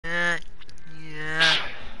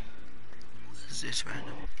That's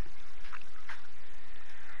random.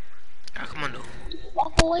 Ah, come on though.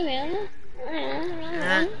 Walk away, man.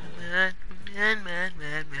 Man.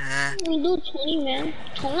 We do 20, man.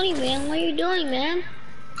 20, man. What are you doing, man?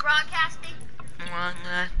 Broadcasting. Come on,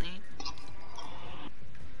 Ashley.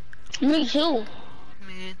 Me too.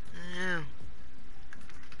 Me too.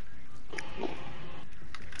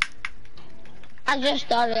 I just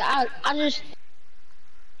started. I just.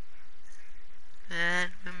 Man.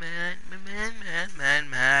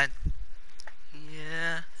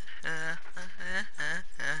 Yeah.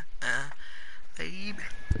 Baby.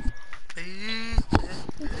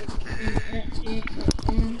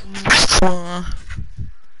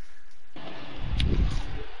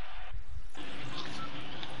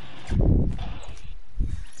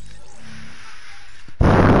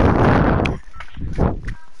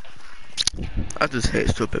 I just hate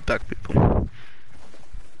stupid black people.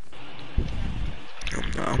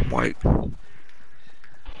 I'm white.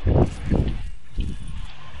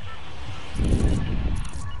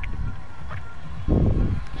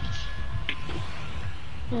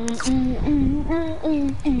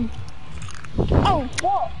 Oh,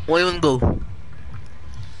 what? Where you wanna go?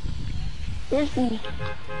 This me.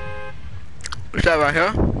 Is that right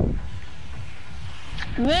here?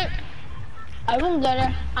 Rick, I won't go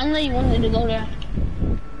there. I know you wanted to go there.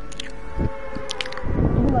 You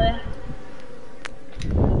go there.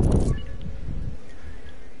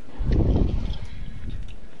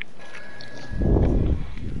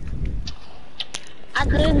 I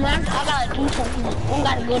did, man. I gotta do something. I don't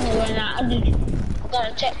gotta go nowhere now. I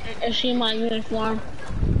gotta check and see my uniform.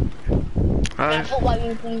 My football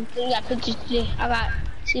uniform. So you got pictures today. I got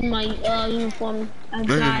see my uniform. I'm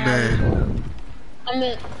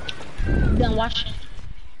done watching.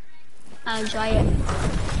 I enjoy it.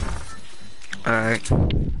 Alright.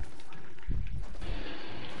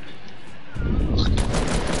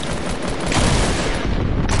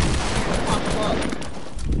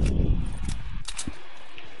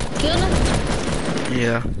 Kill them?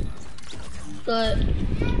 Yeah. Good.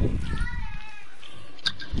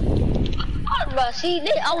 Oh, bro, see,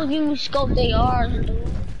 they always give me scope they are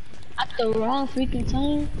at the wrong freaking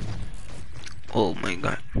time. Oh my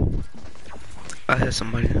god. I hear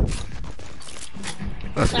somebody.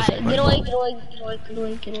 Alright, get away.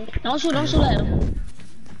 Don't shoot at him.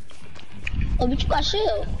 Oh, but you got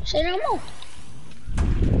shield. Say no more.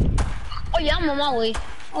 Oh yeah, I'm on my way.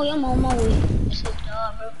 It's a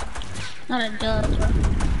dub, bro. Not a dub, bro.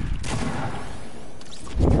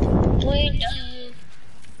 Twin dub.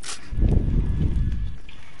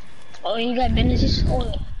 Oh, you got bandages? Oh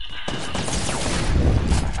yeah.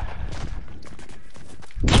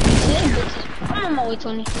 See them bitches. I'm on my way,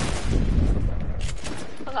 Tony.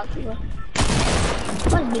 I got you, bro.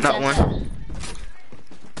 Not one.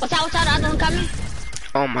 What's out? The other one coming?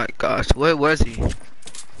 Oh my gosh, where was he?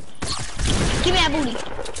 Give me that booty.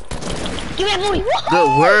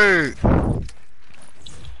 Good word.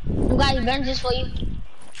 You got your bandages for you.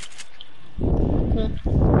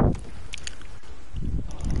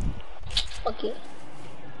 Okay.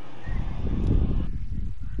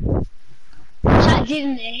 Shot you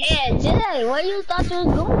in the head, Jay. Where you thought you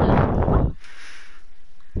was going?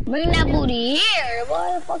 Bring that booty here.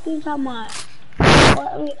 What the fuck you talking about?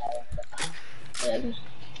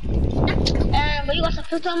 But you got some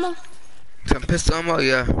pistol ammo? Some pistol ammo,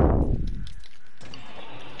 yeah.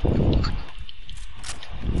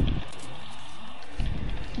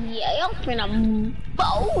 Yeah, I'm finna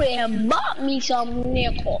bow and bought me some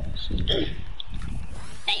nickels.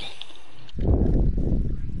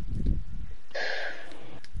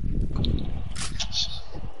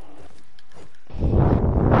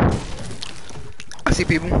 I see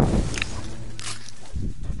people. I'm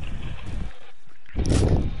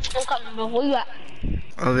coming, bro. Where you at?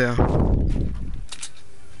 Oh yeah.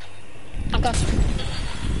 I got you.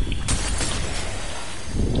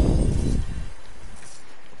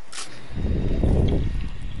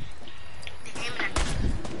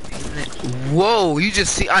 Whoa, you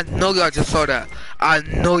just see, I know y'all just saw that. I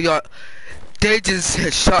know y'all, they just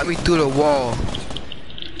had shot me through the wall.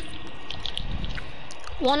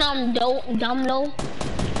 One of them dumb low.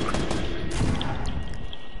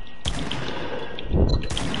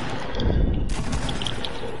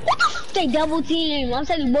 What the fuck they double team? I'm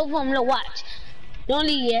telling you both of them to watch. Don't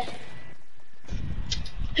leave yet.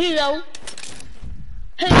 Hello.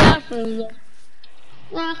 Hey, hello.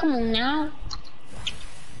 Nah, come on now.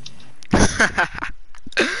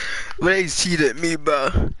 But they cheated me,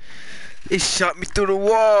 bro. They shot me through the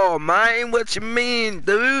wall, man. What you mean,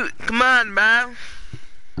 dude? Come on, man.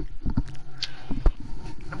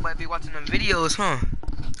 I might be watching them videos, huh?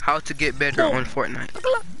 How to get better Who? on Fortnite.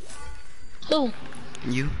 Who?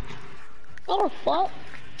 You? What the fuck?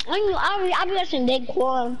 I be watching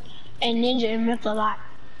Daquan and Ninja and Myth a lot.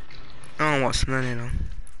 I don't watch none of them.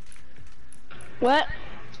 What?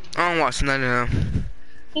 I don't watch none of them.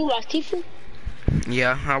 You watch Tifu?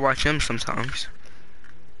 Yeah, I watch him sometimes.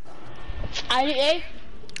 IDA?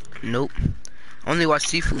 Nope. Only watch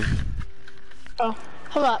Sifu. Oh,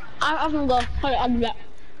 hold up. I'm gonna go. Hold up, I'll be back.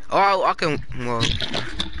 Oh, I can. Well,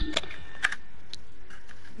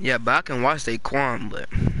 yeah, but I can watch Daquan, but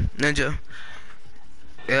Ninja.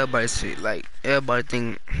 Everybody say everybody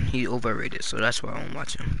think he overrated, so that's why I don't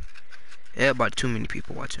watch him. Everybody, too many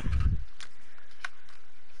people watch him.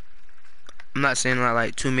 I'm not saying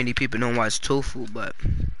like too many people don't watch Tofu, but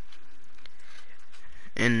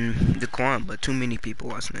in Daquan, but too many people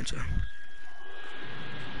watch Ninja.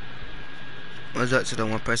 What's up to the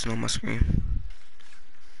one person on my screen?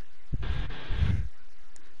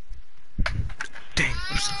 Dang,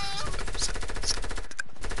 I'm sorry.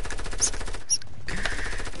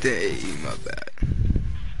 Dang, my bad.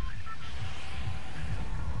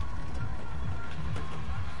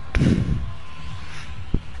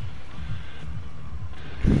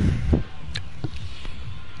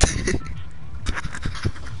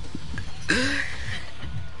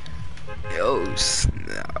 Yo,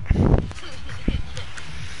 snap.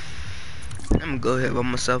 I'm gonna go ahead by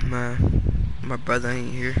myself, man. My brother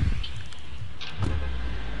ain't here.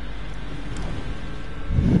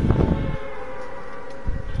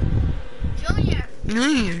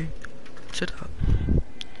 Junior. Shut up.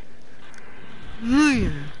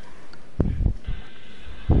 Junior.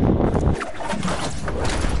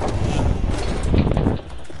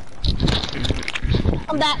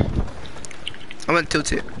 I'm back. I went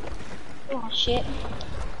tilted. Oh shit.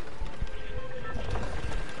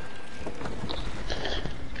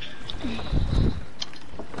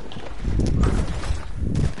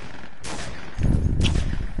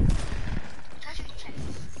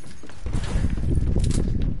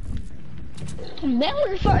 Man, what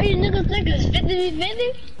the fuck are you niggas think it's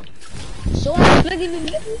 50v50? So I'm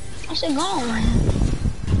 50v50? I said go on.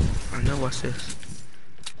 I know what's this.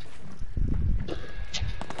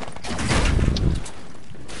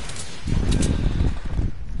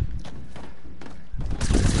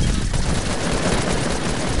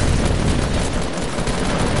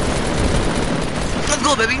 Let's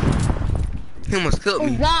go, baby. He almost killed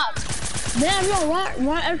me. Oh god. Man, yo,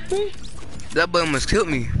 what XP? That boy almost killed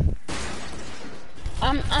me.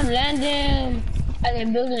 I'm landing at the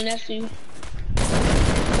building next to you.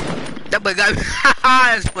 That boy got me.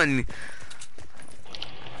 That's funny.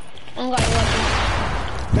 I don't got a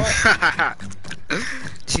weapon.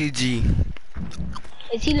 GG.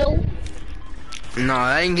 Is he low? No,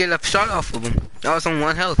 I didn't get a shot off of him. That was on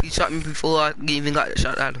 1 health. He shot me before I even got the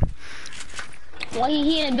shot at him. Why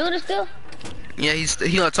he in the building still? Yeah,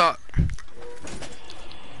 he on top.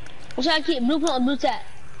 What should I keep? Blue pump or blue tap?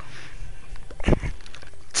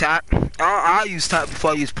 Tap. I'll use tap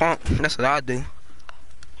before I use pump. That's what I do.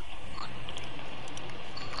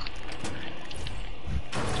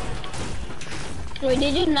 Wait,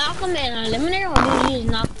 did you knock him and eliminate him or did you just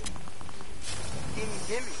knock him?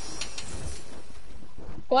 Gimme.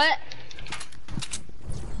 What?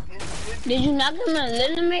 Did you knock him and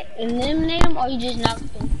eliminate him or you just knocked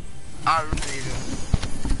him? I eliminated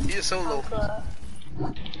him. He's so low.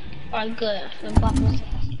 Alright, good. Then pop him.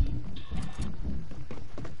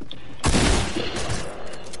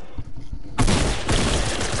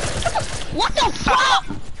 What the fuck?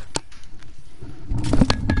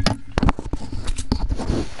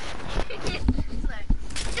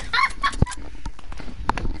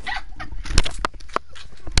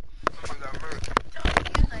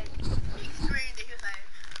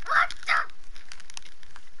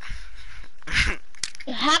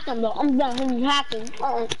 Hacking, bro. I'm done with hacking.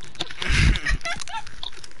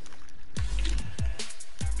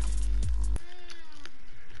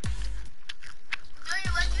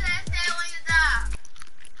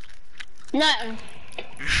 Nothing.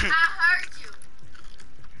 I hurt you.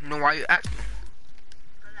 No, why you acting?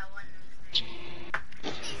 Because I wasn't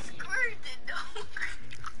listening. He squirted though.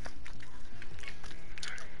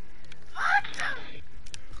 What the?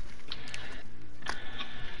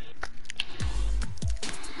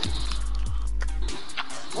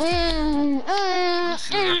 Let's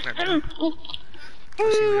see what I'm gonna do.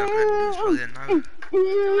 It's probably another.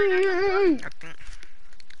 I think.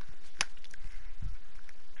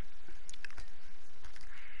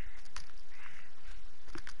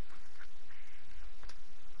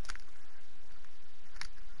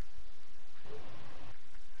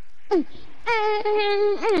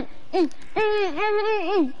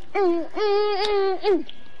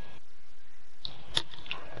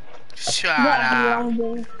 That's the up. wrong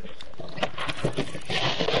thing.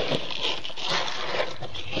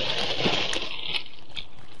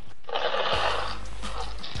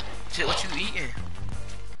 Shit, what you eating?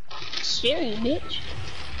 Serious, bitch.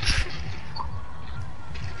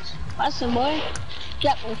 Listen, boy.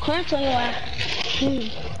 Got some crunch on your ass.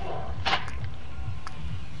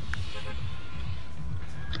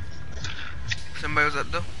 Somebody was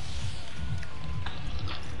up though?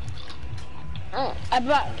 I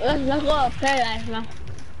brought, let's go to paradise, man.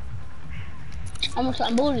 Almost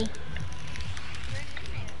like booty.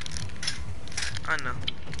 I know.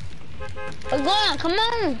 Let's go on, come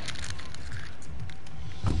on.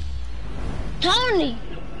 Tony!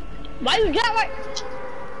 Why you jump right?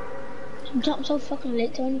 You jump so fucking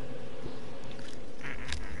late, Tony.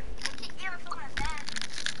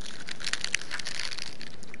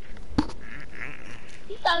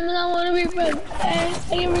 You thought me don't want to be friends. Hey, I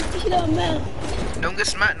can rip the shit out, man. Don't get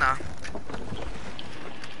smacked now.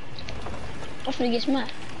 I'm finna get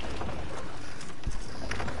smacked.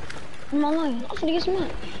 I'm not lying. I'm finna get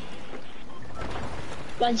smacked.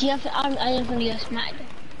 But Jeff, I ain't finna get smacked.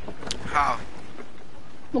 How?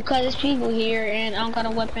 Because there's people here and I don't got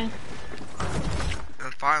a weapon.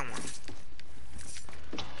 Then find one.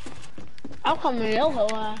 I'm coming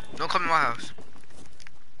over. Don't come to my house.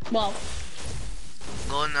 Well,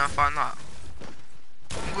 Go in there and find out.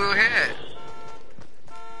 Move your head.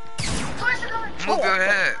 Move your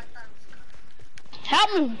head.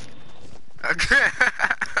 help me. Okay.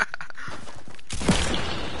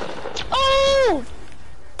 Oh!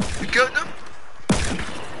 You killed them?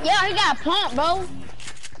 Yeah, he got a pump, bro.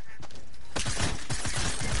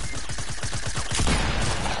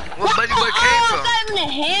 What buddy boy I came got him in the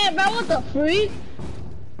head, bro. What the freak?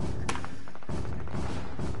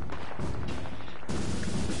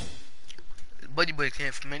 from? Buddy boy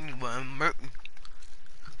came from anywhere. Merton.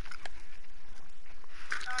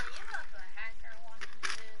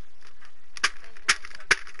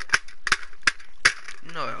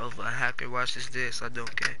 You know if a hacker watches this, I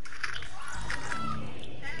don't care.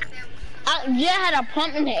 Jet had a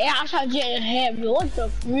pump in the air. I shot Jet in the head, bro. What the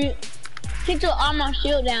freak? He took all my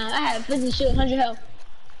shield down. I had 50 shield, 100 health.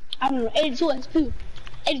 I was 82 HP.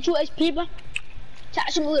 82 HP, bro.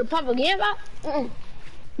 Touch him with a pump again, bro.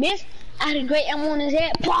 Bitch, I had a great ammo in his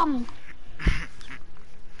head. Pum!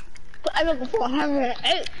 I look for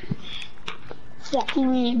 108. Fuck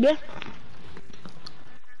me, bitch.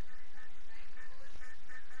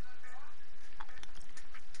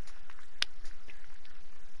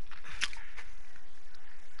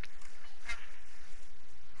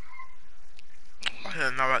 I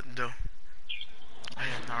had not right to do. I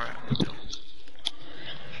had not right to do.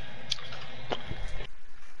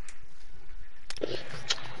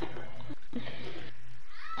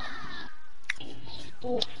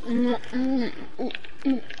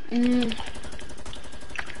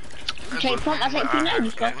 Okay, pump, I take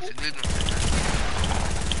P90, fuck. What's the deal?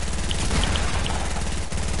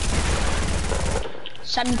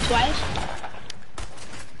 Shot me twice.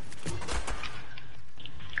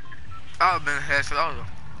 I would've been a headshot also.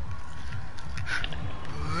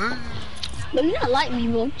 But you not like me,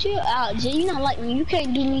 bro. Chill out, Jay. You not like me. You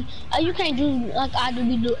can't do me. You can't do like I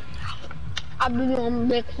do. I be doing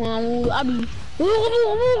back one. I be.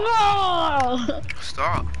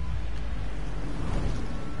 Stop.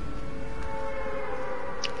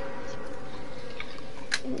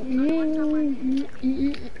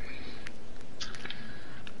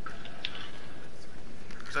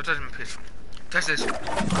 Stop touching my pistol. Touch this.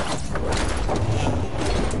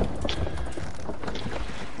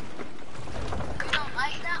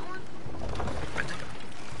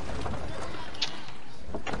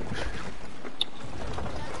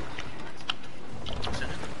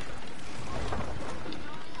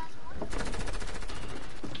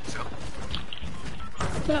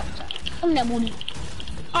 Yeah, I'm that booty.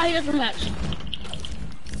 Oh, he doesn't match.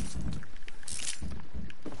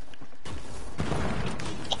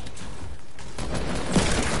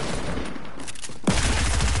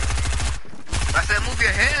 I said move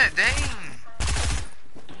your head, dang.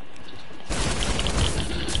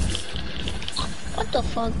 What the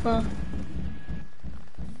fuck, bro?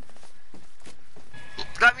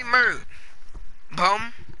 Got me murdered.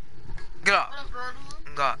 Bum. Get up.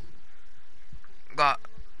 Got.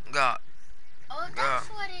 Oh, that's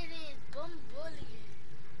what it is. Bum bullying.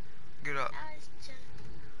 Get up. I was just...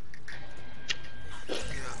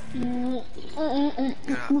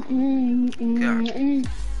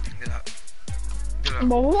 Get up. Get up.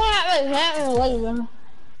 But what is happening? Wait a minute.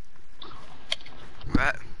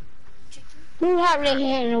 Right. Who have their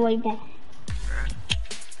head in the way, bro?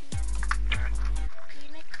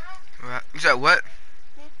 Right. You said what?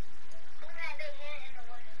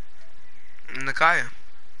 In the car.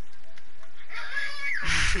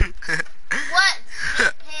 What,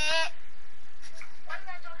 dickhead?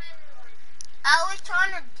 I was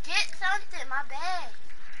trying to get something, my bad.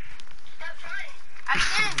 I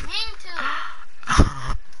didn't mean to.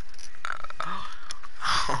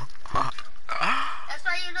 That's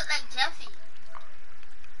why you look like Jeffy.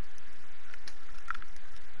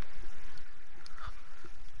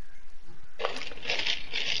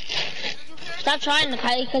 Stop trying to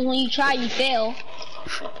kite, because when you try, you fail.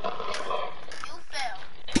 You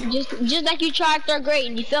fell. Just like you tried 3rd grade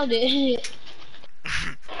and you failed it.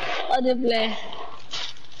 Other play.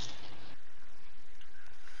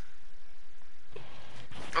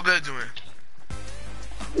 What good doing?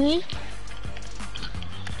 Me?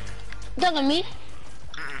 Talking to me?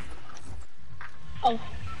 Oh.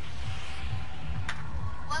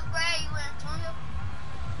 What grade you in,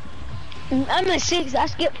 Junior? I'm in 6th. I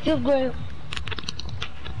skipped 5th grade.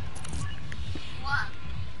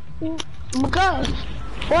 What? Because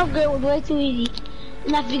 4th grade was way too easy.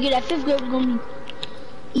 And I figured that 5th grade was going to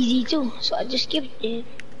be easy too. So I just skipped it.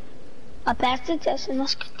 I passed the test and I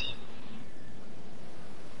skipped it.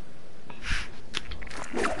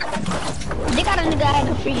 They got a nigga at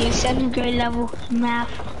the freaking 7th grade level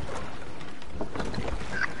math.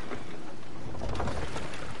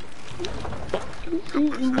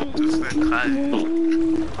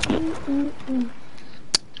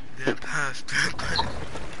 Yeah, pass.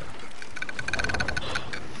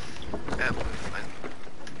 That was funny.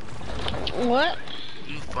 What?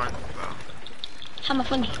 You funny, bro. How am I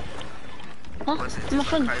funny? Huh? Was it How am I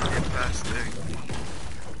funny? I did pass there?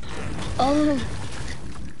 Oh.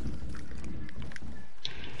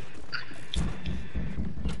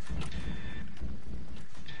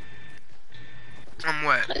 I'm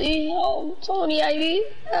wet. I need help, Tony. I need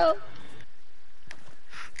help.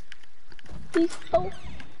 Please help.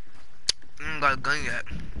 I ain't got a gun yet.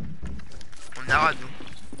 Well, now I do.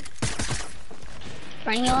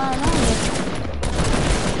 Bring your own.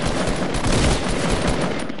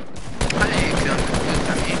 I didn't kill him.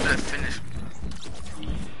 He could have finished.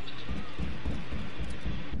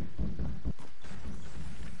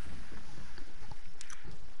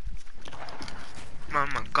 Oh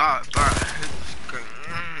my god, bro.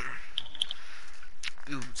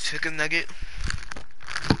 You chicken nugget.